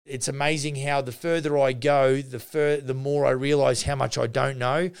it's amazing how the further I go, the more I realize how much I don't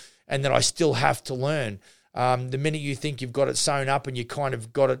know and that I still have to learn. The minute you think you've got it sewn up and you kind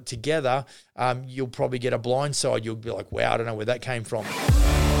of got it together, you'll probably get a blind side. You'll be like, wow, I don't know where that came from.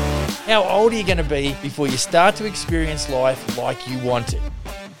 How old are you going to be before you start to experience life like you want it?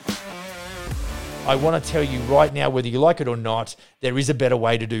 I want to tell you right now, whether you like it or not, there is a better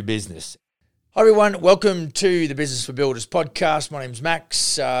way to do business. Hi everyone, welcome to the Business for Builders podcast. My name's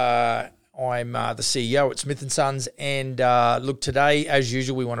Max. I'm the CEO at Smith & Sons, and look, today, as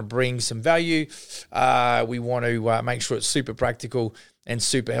usual, we want to bring some value. We want to make sure it's super practical and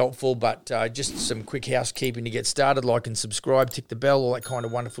super helpful, but just some quick housekeeping to get started. Like and subscribe, tick the bell, all that kind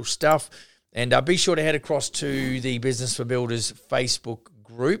of wonderful stuff. And be sure to head across to the Business for Builders Facebook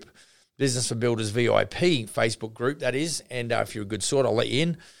group, Business for Builders VIP Facebook group, that is. And if you're a good sort, I'll let you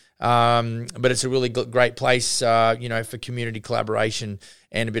in. But it's a really great place, for community collaboration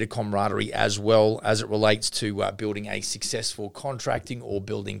and a bit of camaraderie as well as it relates to building a successful contracting or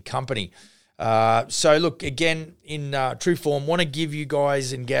building company. So look, again, in true form, want to give you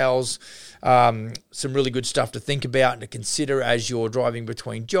guys and gals some really good stuff to think about and to consider as you're driving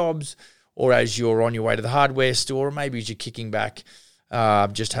between jobs or as you're on your way to the hardware store, or maybe as you're kicking back,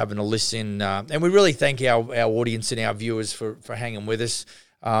 just having a listen. And we really thank our audience and our viewers for hanging with us.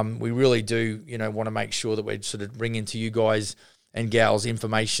 We really do, want to make sure that we're sort of bringing to you guys and gals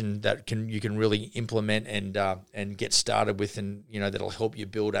information that you can really implement and get started with, and that'll help you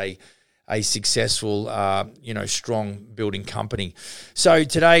build a successful, strong building company. So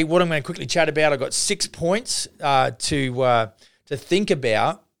today, what I'm going to quickly chat about, I've got 6 points to think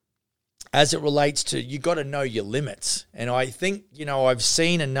about as it relates to, you got to know your limits. And I think, I've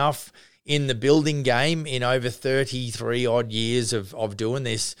seen enough in the building game in over 33 odd years of doing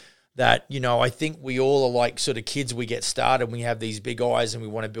this that, I think we all are like sort of kids. We get started, we have these big eyes and we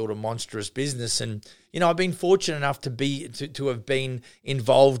want to build a monstrous business. And, I've been fortunate enough to have been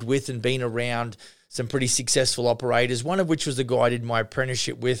involved with and been around some pretty successful operators, one of which was the guy I did my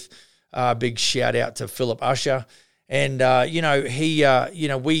apprenticeship with. Big shout out to Philip Usher. And, when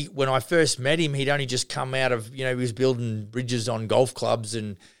I first met him, he'd only just come out of, he was building bridges on golf clubs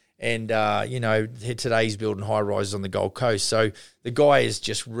and today he's building high rises on the Gold Coast. So the guy is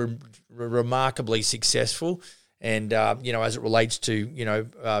just remarkably successful. And, as it relates to,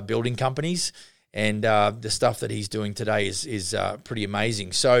 building companies and the stuff that he's doing today is pretty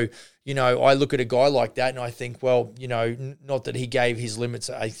amazing. So, I look at a guy like that and I think, well, not that he gave his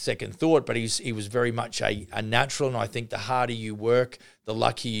limits a second thought, but he was very much a natural. And I think the harder you work, the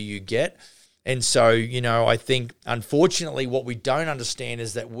luckier you get. And so, I think, unfortunately, what we don't understand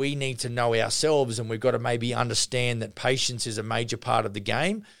is that we need to know ourselves, and we've got to maybe understand that patience is a major part of the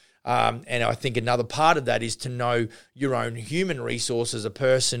game. And I think another part of that is to know your own human resource as a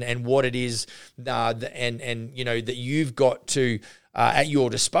person and what it is that you've got to at your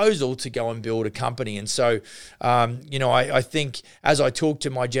disposal to go and build a company. And so, I think as I talk to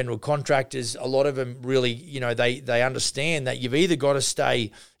my general contractors, a lot of them really, they understand that you've either got to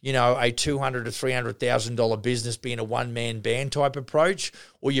stay, a $200,000 to $300,000 business being a one-man band type approach,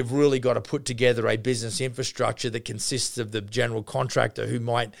 or you've really got to put together a business infrastructure that consists of the general contractor who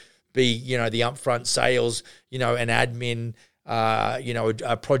might be, the upfront sales, an admin,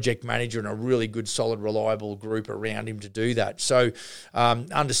 a project manager and a really good, solid, reliable group around him to do that. So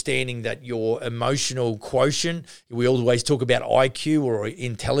understanding that your emotional quotient, we always talk about IQ or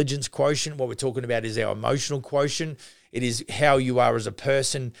intelligence quotient. What we're talking about is our emotional quotient. It is how you are as a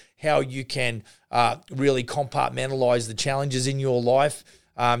person, how you can really compartmentalize the challenges in your life.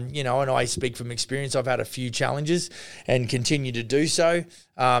 And I speak from experience. I've had a few challenges and continue to do so.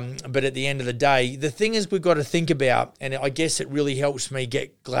 But at the end of the day, the thing is we've got to think about, and I guess it really helps me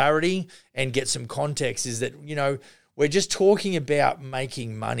get clarity and get some context, is that, we're just talking about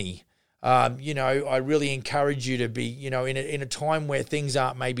making money. I really encourage you to be, in a time where things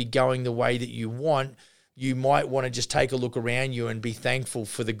aren't maybe going the way that you want, you might want to just take a look around you and be thankful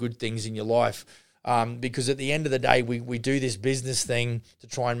for the good things in your life. Because at the end of the day, we do this business thing to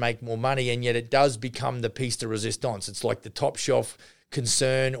try and make more money, and yet it does become the piece de resistance. It's like the top shelf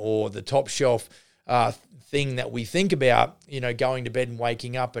concern or the top shelf thing that we think about, going to bed and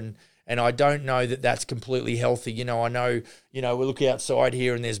waking up. And I don't know that that's completely healthy. I know, we look outside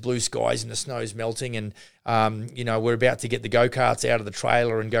here and there's blue skies and the snow's melting and, we're about to get the go-karts out of the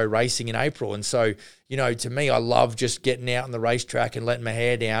trailer and go racing in April. And so, to me, I love just getting out on the racetrack and letting my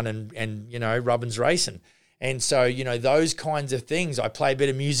hair down and rubbins racing. And so, those kinds of things. I play a bit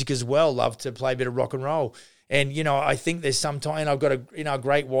of music as well, love to play a bit of rock and roll. And, I think there's some time, and I've got a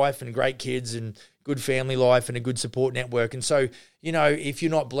great wife and great kids and, good family life and a good support network. And so, if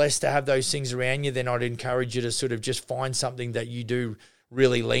you're not blessed to have those things around you, then I'd encourage you to sort of just find something that you do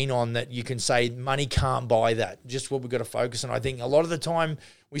really lean on, that you can say money can't buy that. Just what we've got to focus on. I think a lot of the time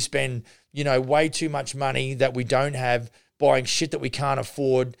we spend, way too much money that we don't have buying shit that we can't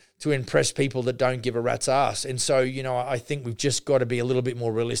afford to impress people that don't give a rat's ass. And so, I think we've just got to be a little bit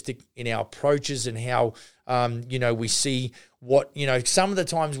more realistic in our approaches and how, we see what, some of the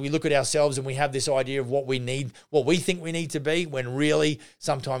times we look at ourselves and we have this idea of what we need, what we think we need to be, when really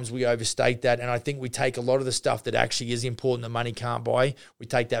sometimes we overstate that. And I think we take a lot of the stuff that actually is important that money can't buy, we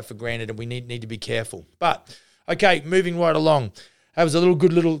take that for granted, and we need to be careful. But, okay, moving right along. That was a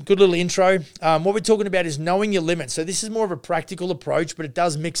good little intro. What we're talking about is knowing your limits. So this is more of a practical approach, but it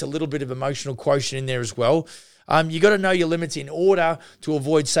does mix a little bit of emotional quotient in there as well. You got to know your limits in order to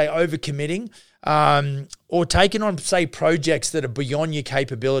avoid, say, overcommitting or taking on, say, projects that are beyond your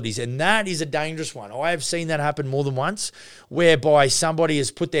capabilities. And that is a dangerous one. I have seen that happen more than once, whereby somebody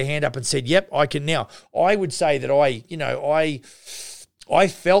has put their hand up and said, yep, I can now. I would say that I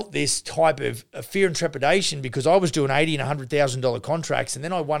felt this type of fear and trepidation because I was doing $80,000 and $100,000 contracts, and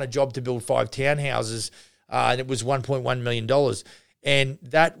then I won a job to build 5 townhouses, and it was $1.1 million. And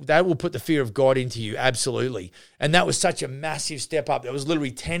that will put the fear of God into you, absolutely. And that was such a massive step up. That was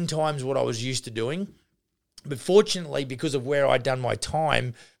literally 10 times what I was used to doing. But fortunately, because of where I'd done my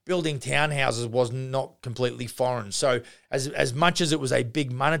time, building townhouses was not completely foreign. So as much as it was a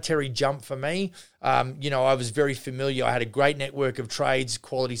big monetary jump for me, I was very familiar. I had a great network of trades,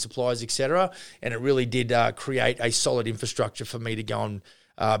 quality suppliers, etc. And it really did create a solid infrastructure for me to go and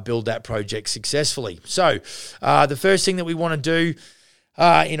build that project successfully. So the first thing that we want to do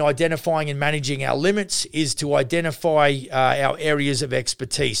in identifying and managing our limits is to identify our areas of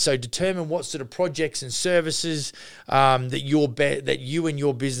expertise. So determine what sort of projects and services that you and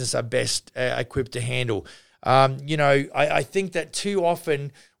your business are best equipped to handle. I think that too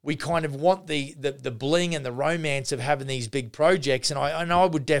often we kind of want the bling and the romance of having these big projects. And I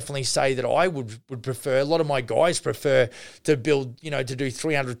would definitely say that I would prefer, a lot of my guys prefer to build, to do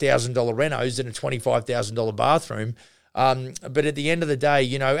 $300,000 renos in a $25,000 bathroom. But at the end of the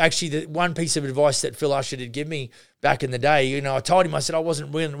day, actually the one piece of advice that Phil Usher did give me back in the day, I told him, I said I wasn't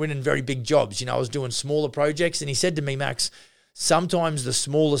winning very big jobs. I was doing smaller projects. And he said to me, Max, sometimes the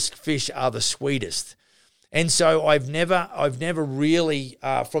smallest fish are the sweetest. And so I've never really,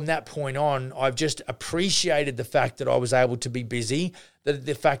 from that point on, I've just appreciated the fact that I was able to be busy,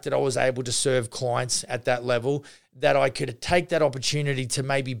 the fact that I was able to serve clients at that level, that I could take that opportunity to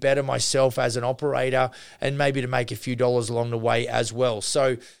maybe better myself as an operator and maybe to make a few dollars along the way as well.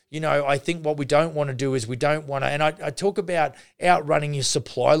 So, I think what we don't want to do is we don't want to, and I talk about outrunning your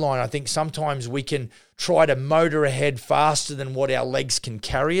supply line. I think sometimes we can try to motor ahead faster than what our legs can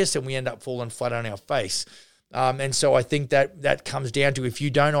carry us, and we end up falling flat on our face. And so I think that comes down to, if you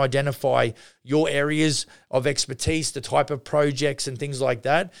don't identify your areas of expertise, the type of projects and things like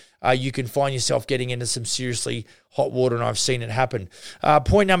that, you can find yourself getting into some seriously hot water, and I've seen it happen.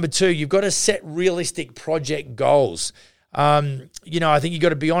 Point number 2, you've got to set realistic project goals. I think you've got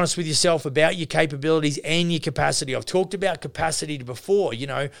to be honest with yourself about your capabilities and your capacity. I've talked about capacity before.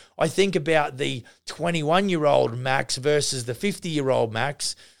 I think about the 21-year-old Max versus the 50-year-old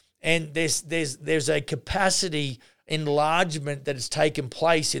Max, and there's a capacity enlargement that has taken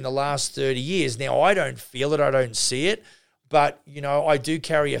place in the last 30 years. Now, I don't feel it, I don't see it, but, I do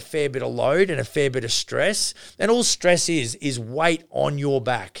carry a fair bit of load and a fair bit of stress. And all stress is weight on your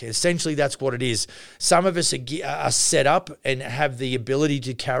back. Essentially, that's what it is. Some of us are set up and have the ability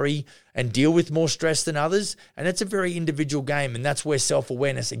to carry and deal with more stress than others. And it's a very individual game. And that's where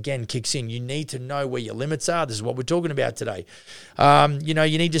self-awareness, again, kicks in. You need to know where your limits are. This is what we're talking about today.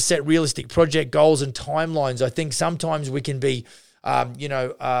 You need to set realistic project goals and timelines. I think sometimes we can be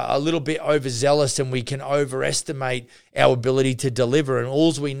a little bit overzealous, and we can overestimate our ability to deliver and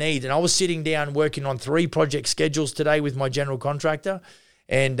all we need. And I was sitting down working on 3 project schedules today with my general contractor.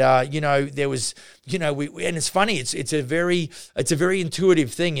 And, there was, and it's funny, it's a very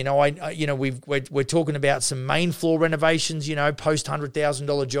intuitive thing. We're talking about some main floor renovations, post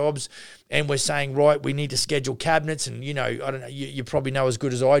 $100,000 jobs. And we're saying, right, we need to schedule cabinets. And, I don't know, you probably know as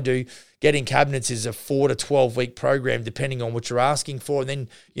good as I do, getting cabinets is a 4 to 12 week program, depending on what you're asking for. And then,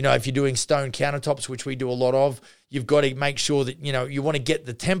 if you're doing stone countertops, which we do a lot of, you've got to make sure that, you want to get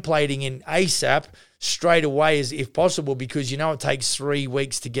the templating in ASAP straight away as if possible, because it takes 3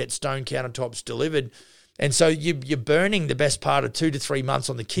 weeks to get stone countertops delivered. And so you're burning the best part of 2 to 3 months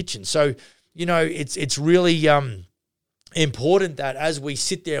on the kitchen. So, it's really important that as we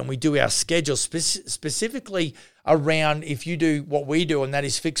sit there and we do our schedule, specifically around if you do what we do, and that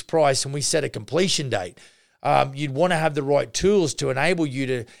is fixed price, and we set a completion date. You'd want to have the right tools to enable you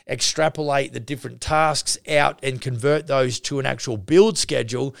to extrapolate the different tasks out and convert those to an actual build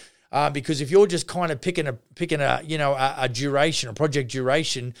schedule. Because if you're just kind of picking a duration, a project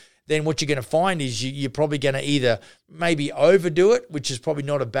duration, then what you're going to find is you're probably going to either maybe overdo it, which is probably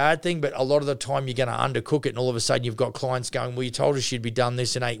not a bad thing, but a lot of the time you're going to undercook it, and all of a sudden you've got clients going, well, you told us you'd be done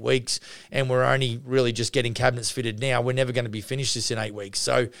this in 8 weeks, and we're only really just getting cabinets fitted now. We're never going to be finished this in 8 weeks.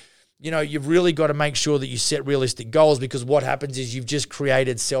 So, you've really got to make sure that you set realistic goals, because what happens is you've just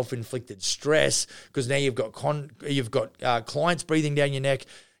created self-inflicted stress, because now you've got clients breathing down your neck.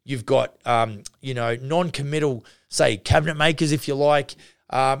 You've got, non-committal, say, cabinet makers, if you like,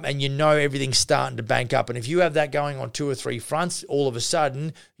 and everything's starting to bank up. And if you have that going on 2 or 3 fronts, all of a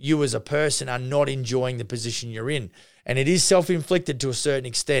sudden, you as a person are not enjoying the position you're in. And it is self-inflicted to a certain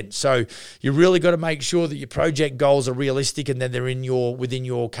extent. So you really got to make sure that your project goals are realistic and that they're within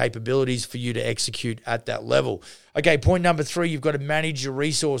your capabilities for you to execute at that level. Okay, point number 3, you've got to manage your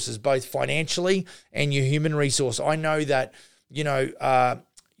resources, both financially and your human resource. I know that,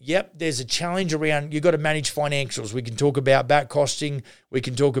 there's a challenge around, you've got to manage financials. We can talk about back costing. We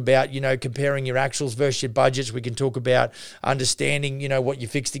can talk about, comparing your actuals versus your budgets. We can talk about understanding, what your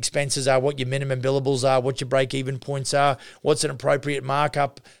fixed expenses are, what your minimum billables are, what your break-even points are, what's an appropriate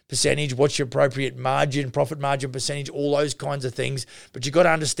markup percentage, what's your appropriate profit margin percentage, all those kinds of things. But you've got to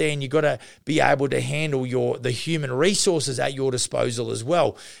understand, you've got to be able to handle the human resources at your disposal as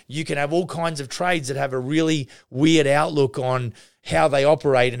well. You can have all kinds of trades that have a really weird outlook on how they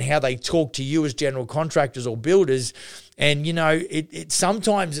operate and how they talk to you as general contractors or builders. And, it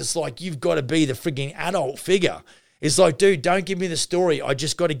sometimes it's like you've got to be the frigging adult figure. It's like, dude, don't give me the story. I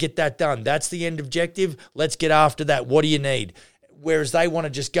just got to get that done. That's the end objective. Let's get after that. What do you need? Whereas they want to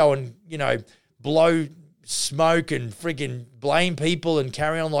just go and, blow smoke and frigging blame people and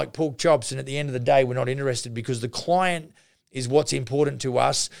carry on like pork chops. And at the end of the day, we're not interested, because the client is what's important to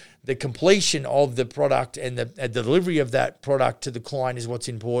us. The completion of the product and the delivery of that product to the client is what's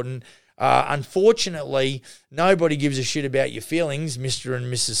important. Unfortunately, nobody gives a shit about your feelings, Mr.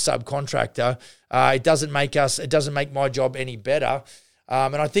 and Mrs. Subcontractor. It doesn't make my job any better.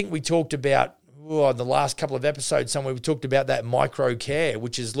 And I think we talked about, the last couple of episodes somewhere, we talked about that micro care,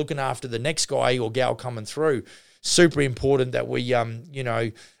 which is looking after the next guy or gal coming through. Super important that we,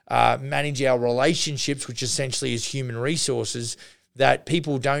 manage our relationships, which essentially is human resources, that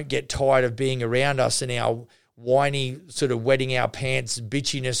people don't get tired of being around us and our whiny sort of wetting our pants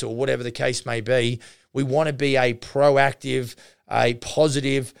bitchiness or whatever the case may be. We want to be a proactive, a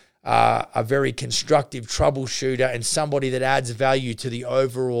positive, a very constructive troubleshooter, and somebody that adds value to the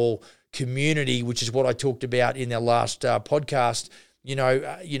overall community, which is what I talked about in our last podcast. You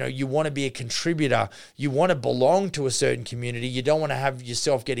want to be a contributor. You want to belong to a certain community. You don't want to have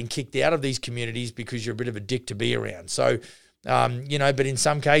yourself getting kicked out of these communities because you're a bit of a dick to be around. So, but in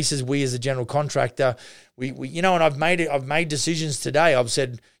some cases, we as a general contractor, and I've made decisions today. I've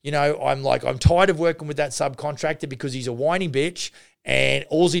said, I'm tired of working with that subcontractor because he's a whiny bitch, and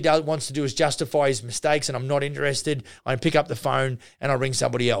all he wants to do is justify his mistakes, and I'm not interested. I pick up the phone and I ring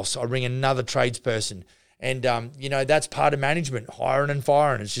somebody else. I ring another tradesperson. And, that's part of management, hiring and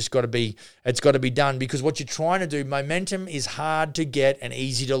firing. It's got to be done, because what you're trying to do, momentum is hard to get and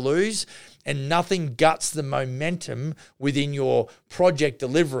easy to lose, and nothing guts the momentum within your project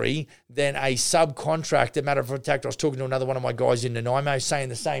delivery than a subcontractor. Matter of fact, I was talking to another one of my guys in Nanaimo saying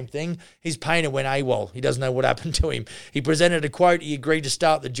the same thing. His painter went AWOL. He doesn't know what happened to him. He presented a quote. He agreed to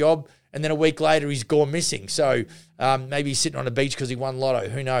start the job, and then a week later he's gone missing. So maybe he's sitting on a beach because he won lotto.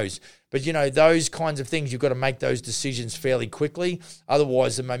 Who knows? But, those kinds of things, you've got to make those decisions fairly quickly.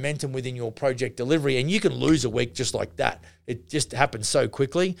 Otherwise, the momentum within your project delivery, and you can lose a week just like that. It just happens so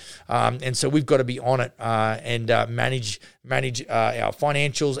quickly. And so we've got to be on it and manage our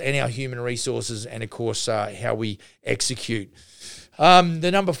financials and our human resources, and, of course, how we execute. Point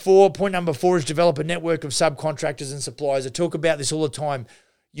number 4 is develop a network of subcontractors and suppliers. I talk about this all the time.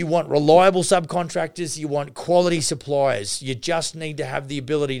 You want reliable subcontractors. You want quality suppliers. You just need to have the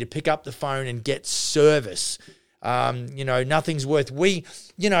ability to pick up the phone and get service. Nothing's worth.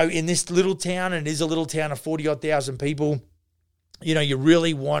 In this little town, and it is a little town of 40-odd thousand people, you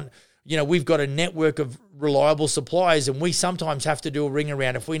really want, we've got a network of reliable suppliers, and we sometimes have to do a ring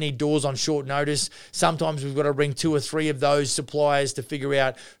around. If we need doors on short notice, sometimes we've got to ring 2 or 3 of those suppliers to figure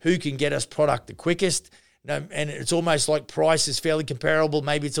out who can get us product the quickest. and it's almost like price is fairly comparable.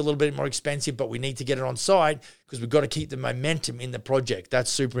 Maybe it's a little bit more expensive, but we need to get it on site because we've got to keep the momentum in the project. That's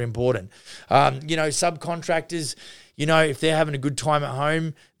super important. Subcontractors, if they're having a good time at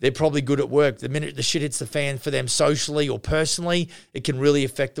home, they're probably good at work. The minute the shit hits the fan for them socially or personally, it can really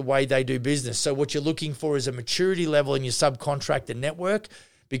affect the way they do business. So what you're looking for is a maturity level in your subcontractor network,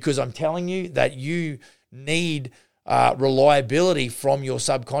 because I'm telling you that you need reliability from your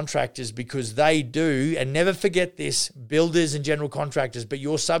subcontractors, because they do, and never forget this, builders and general contractors, but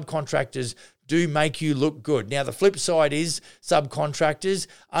your subcontractors do make you look good. Now, the flip side is subcontractors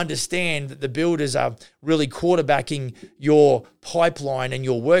understand that the builders are really quarterbacking your pipeline and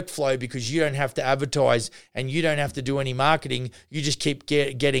your workflow, because you don't have to advertise and you don't have to do any marketing. You just keep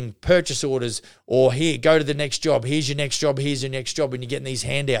getting purchase orders, or here, go to the next job. Here's your next job. Here's your next job. And you're getting these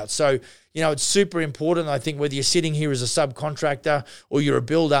handouts. So, it's super important. I think whether you're sitting here as a subcontractor or you're a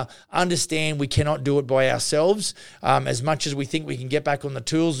builder, understand we cannot do it by ourselves. As much as we think we can get back on the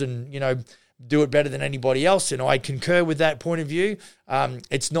tools and, do it better than anybody else, and I concur with that point of view,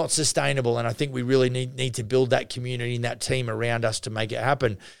 it's not sustainable, and I think we really need to build that community and that team around us to make it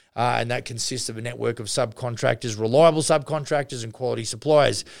happen, and that consists of a network of subcontractors, reliable subcontractors, and quality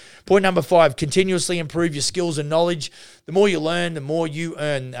suppliers. Point number 5, continuously improve your skills and knowledge. The more you learn, the more you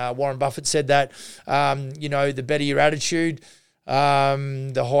earn. Warren Buffett said that. The better your attitude,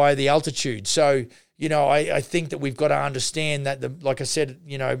 the higher the altitude. So, I think that we've got to understand that, like I said,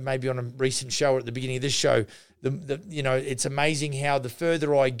 maybe on a recent show or at the beginning of this show, it's amazing how the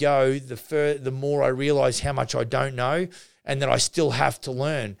further I go, the more I realize how much I don't know and that I still have to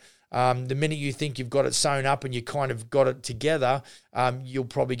learn. The minute you think you've got it sewn up and you kind of got it together, you'll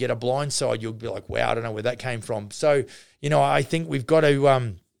probably get a blind side. You'll be like, wow, I don't know where that came from. So, I think we've got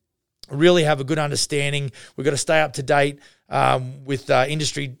to really have a good understanding. We've got to stay up to date with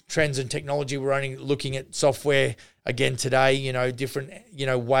industry trends and technology. We're only looking at software again today, different,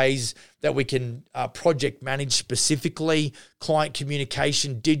 ways that we can project manage specifically. Client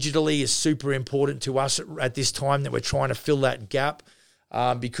communication digitally is super important to us at this time, that we're trying to fill that gap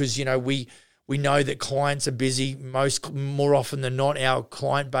because, we know that clients are busy more often than not. Our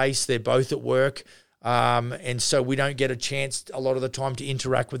client base, they're both at work. And so we don't get a chance a lot of the time to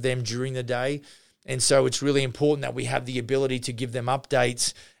interact with them during the day. And so it's really important that we have the ability to give them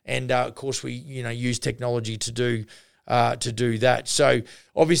updates. And of course, we use technology to do that. So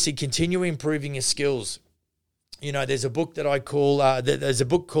obviously, continue improving your skills. There's a book that I call there's a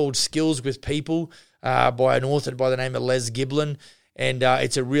book called Skills with People by an author by the name of Les Giblin, and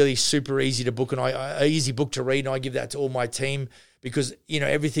it's a really super easy book to read. And I give that to all my team, because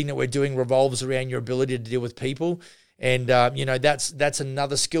everything that we're doing revolves around your ability to deal with people. And, that's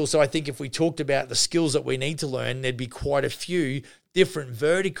another skill. So I think if we talked about the skills that we need to learn, there'd be quite a few different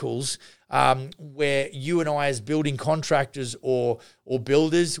verticals where you and I, as building contractors or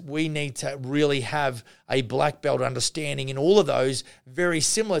builders, we need to really have a black belt understanding in all of those, very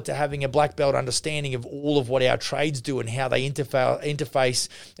similar to having a black belt understanding of all of what our trades do and how they interface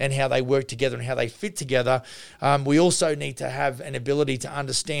and how they work together and how they fit together. We also need to have an ability to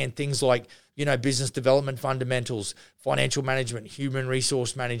understand things like business development fundamentals, financial management, human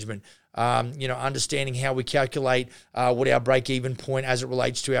resource management, understanding how we calculate what our break-even point as it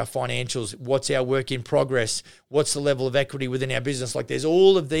relates to our financials, what's our work in progress, what's the level of equity within our business. Like, there's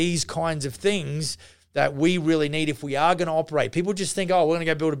all of these kinds of things that we really need if we are going to operate. People just think, we're going to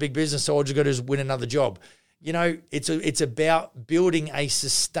go build a big business, so all you got to do is win another job. It's about building a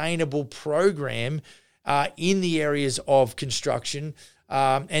sustainable program in the areas of construction,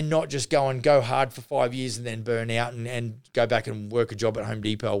 and not just go hard for 5 years and then burn out and go back and work a job at Home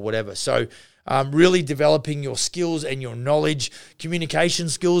Depot or whatever. So really developing your skills and your knowledge. Communication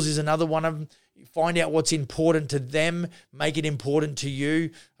skills is another one of them. Find out what's important to them, make it important to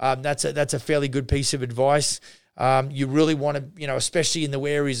you. That's a fairly good piece of advice. You really want to, especially in the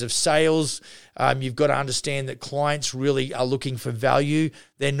areas of sales, you've got to understand that clients really are looking for value.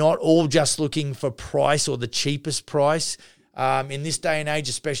 They're not all just looking for price or the cheapest price. In this day and age,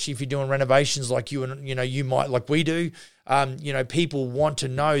 especially if you're doing renovations like you might, like we do, people want to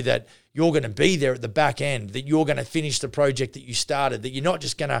know that you're going to be there at the back end, that you're going to finish the project that you started, that you're not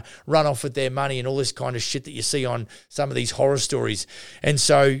just going to run off with their money and all this kind of shit that you see on some of these horror stories. And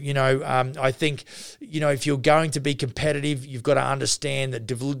so, I think, if you're going to be competitive, you've got to understand that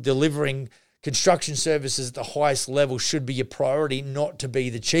delivering construction services at the highest level should be your priority, not to be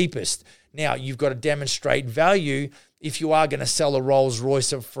the cheapest. Now, you've got to demonstrate value. If you are going to sell a Rolls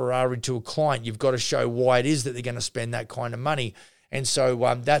Royce or Ferrari to a client, you've got to show why it is that they're going to spend that kind of money. And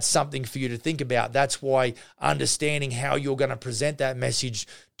so that's something for you to think about. That's why understanding how you're going to present that message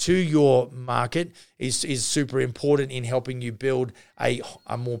to your market is super important in helping you build a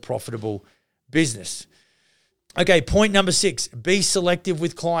more profitable business. Okay, point number 6, be selective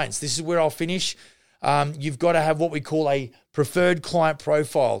with clients. This is where I'll finish. You've got to have what we call a preferred client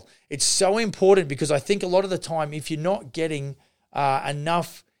profile. It's so important because I think a lot of the time, if you're not getting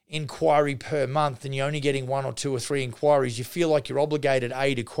enough inquiry per month and you're only getting 1 or 2 or 3 inquiries, you feel like you're obligated,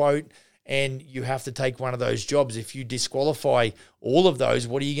 to quote, and you have to take one of those jobs. If you disqualify all of those,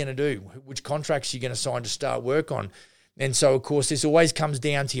 what are you going to do? Which contracts are you going to sign to start work on? And so, of course, this always comes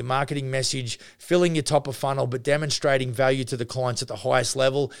down to your marketing message, filling your top of funnel, but demonstrating value to the clients at the highest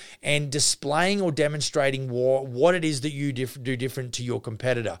level and displaying or demonstrating what it is that you do different to your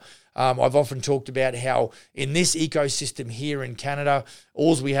competitor. I've often talked about how in this ecosystem here in Canada,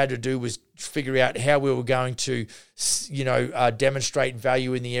 all we had to do was figure out how we were going to, demonstrate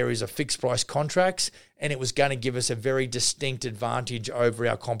value in the areas of fixed price contracts, and it was going to give us a very distinct advantage over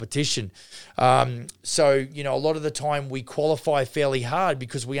our competition. So, a lot of the time we qualify fairly hard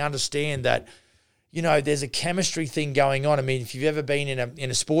because we understand that, there's a chemistry thing going on. I mean, if you've ever been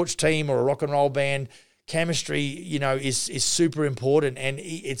in a sports team or a rock and roll band, chemistry, is super important, and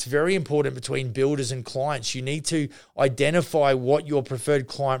it's very important between builders and clients. You need to identify what your preferred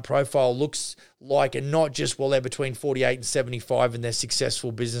client profile looks like, and not just, they're between 48 and 75 and they're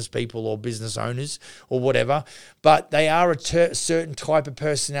successful business people or business owners or whatever, but they are a certain type of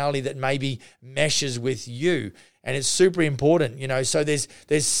personality that maybe meshes with you, and it's super important. So there's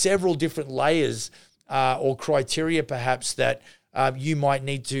several different layers or criteria perhaps that you might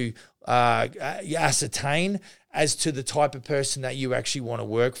need to ascertain as to the type of person that you actually want to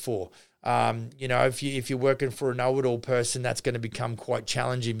work for. If you're working for a know-it-all person, that's going to become quite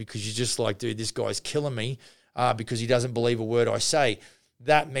challenging because you're just like, dude, this guy's killing me because he doesn't believe a word I say.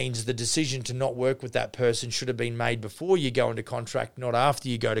 That means the decision to not work with that person should have been made before you go into contract, not after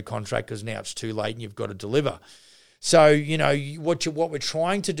you go to contract, because now it's too late and you've got to deliver. So, what we're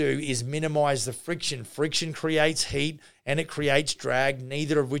trying to do is minimize the friction. Friction creates heat and it creates drag,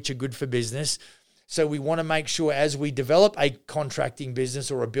 neither of which are good for business. So we want to make sure as we develop a contracting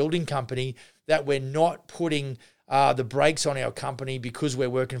business or a building company that we're not putting the brakes on our company because we're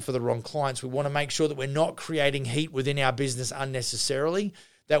working for the wrong clients. We want to make sure that we're not creating heat within our business unnecessarily,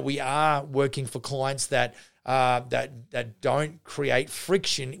 that we are working for clients that don't create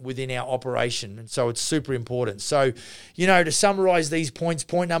friction within our operation. And so it's super important. So, to summarize these points,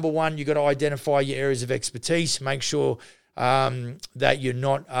 point number 1, you've got to identify your areas of expertise. Make sure that you're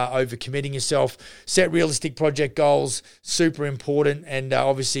not overcommitting yourself. Set realistic project goals, super important. And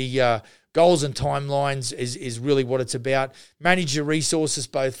obviously goals and timelines is really what it's about. Manage your resources,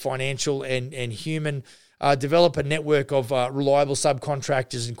 both financial and human. Develop a network of reliable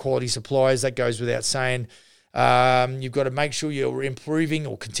subcontractors and quality suppliers. That goes without saying. You've got to make sure you're improving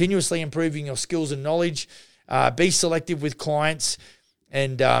or continuously improving your skills and knowledge. Be selective with clients.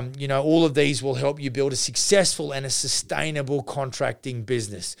 And, all of these will help you build a successful and a sustainable contracting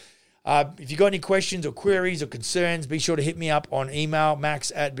business. If you've got any questions or queries or concerns, be sure to hit me up on email,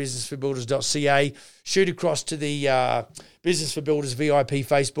 max@businessforbuilders.ca. Shoot across to the Business for Builders VIP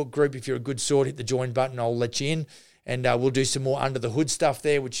Facebook group. If you're a good sort, hit the join button. I'll let you in. And we'll do some more under the hood stuff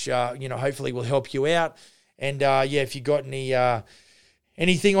there, which, hopefully will help you out. And, if you got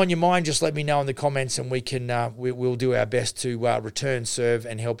anything on your mind, just let me know in the comments, and we can we'll do our best to return, serve,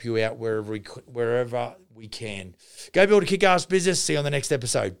 and help you out wherever we can. Go build a kick-ass business. See you on the next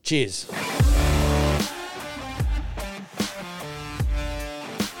episode. Cheers.